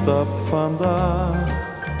geen stap vandaag.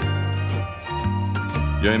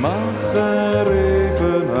 Jij mag er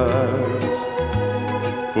even uit,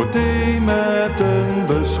 voor thee met een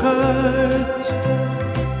beschuit,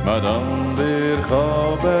 maar dan weer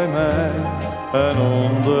gauw bij mij en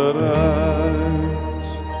onderuit.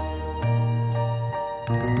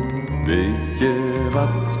 Weet je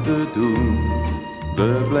wat we doen?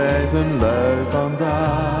 We blijven lui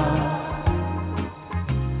vandaag.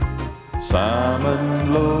 Samen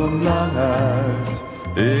loon lang uit,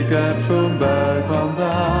 ik heb zo'n bui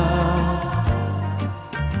vandaag.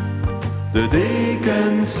 De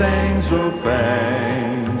dekens zijn zo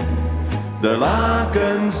fijn, de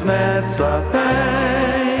lakens net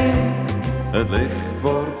satijn. Het licht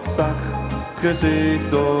wordt zacht,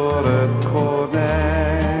 gezeefd door het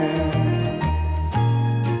gordijn.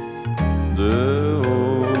 De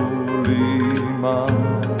olieman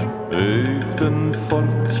heeft een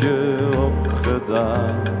fortje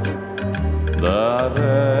opgedaan. Daar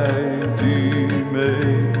rijdt hij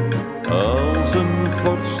mee als een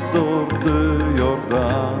vorst door de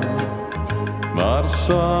Jordaan. Maar 's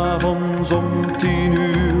avonds om 10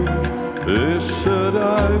 uur is het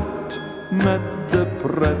uit met de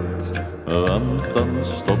pret, want dan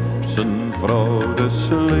stopt zijn vrouw de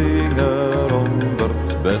slinger onder